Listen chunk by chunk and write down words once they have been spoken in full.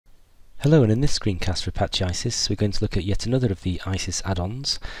Hello, and in this screencast for Apache Isis we're going to look at yet another of the Isis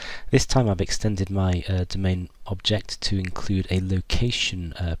add-ons. This time I've extended my domain object to include a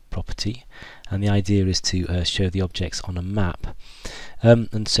location property, and the idea is to show the objects on a map.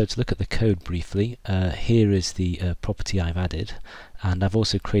 And so to look at the code briefly, here is the property I've added, and I've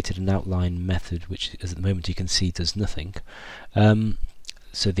also created an outline method which, as at the moment you can see, does nothing.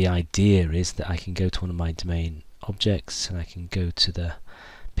 So the idea is that I can go to one of my domain objects and I can go to the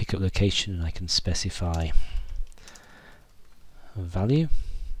pickup location and I can specify a value,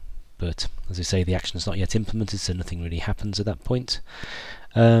 but as I say, the action is not yet implemented, so nothing really happens at that point.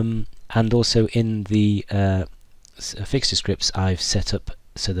 And also in the fixture scripts I've set up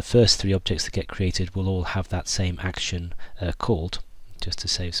so the first three objects that get created will all have that same action called, just to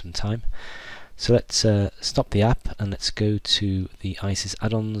save some time. So let's stop the app and let's go to the Isis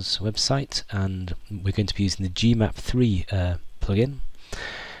add-ons website, and we're going to be using the gmap3 plugin.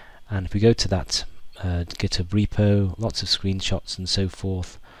 And if we go to that GitHub repo, lots of screenshots and so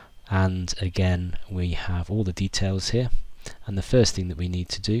forth, and again we have all the details here. And the first thing that we need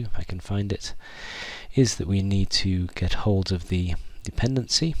to do, if I can find it, is that we need to get hold of the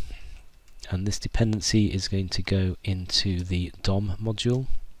dependency, and this dependency is going to go into the DOM module,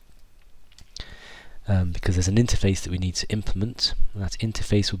 because there's an interface that we need to implement, and that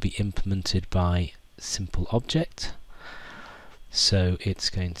interface will be implemented by simple object. So it's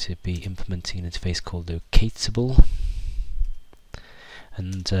going to be implementing an interface called locatable,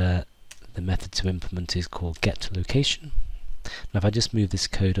 and the method to implement is called getLocation. Now if I just move this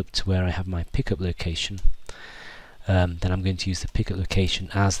code up to where I have my pickup location, then I'm going to use the pickup location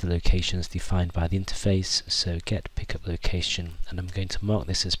as the location as defined by the interface, so get pickup location, and I'm going to mark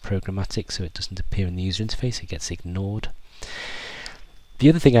this as programmatic so it doesn't appear in the user interface, it gets ignored. The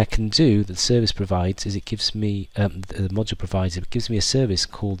other thing I can do that the service provides is it gives me, the module provides, it gives me a service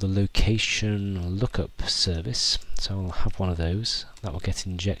called the location lookup service. So I'll have one of those that will get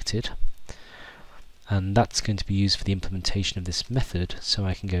injected, and that's going to be used for the implementation of this method. So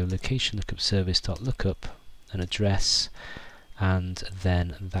I can go location lookup service.lookup an address, and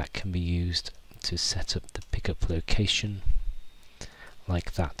then that can be used to set up the pickup location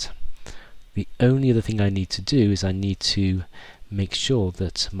like that. The only other thing I need to do is I need to make sure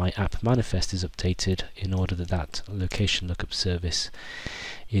that my app manifest is updated in order that that location lookup service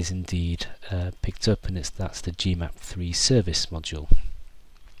is indeed picked up, and that's the gmap3 service module.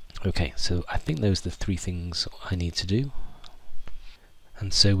 Okay, so I think those are the three things I need to do.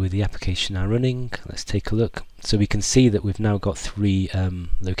 And so with the application now running, let's take a look. So we can see that we've now got three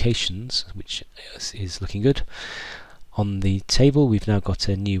locations, which is looking good. On the table we've now got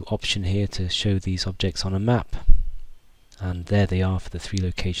a new option here to show these objects on a map, and there they are for the three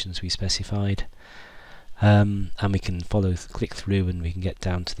locations we specified. And we can click through and we can get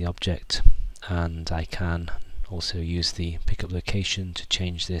down to the object, and I can also use the pickup location to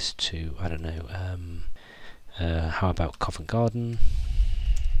change this to, I don't know, how about Covent Garden?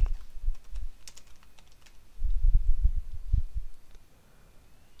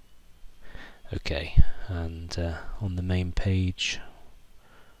 Okay, and on the main page,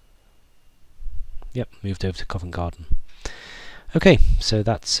 yep, moved over to Covent Garden. Okay, so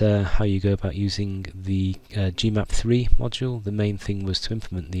that's how you go about using the gmap3 module. The main thing was to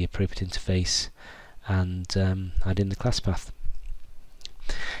implement the appropriate interface and add in the class path.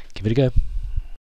 Give it a go.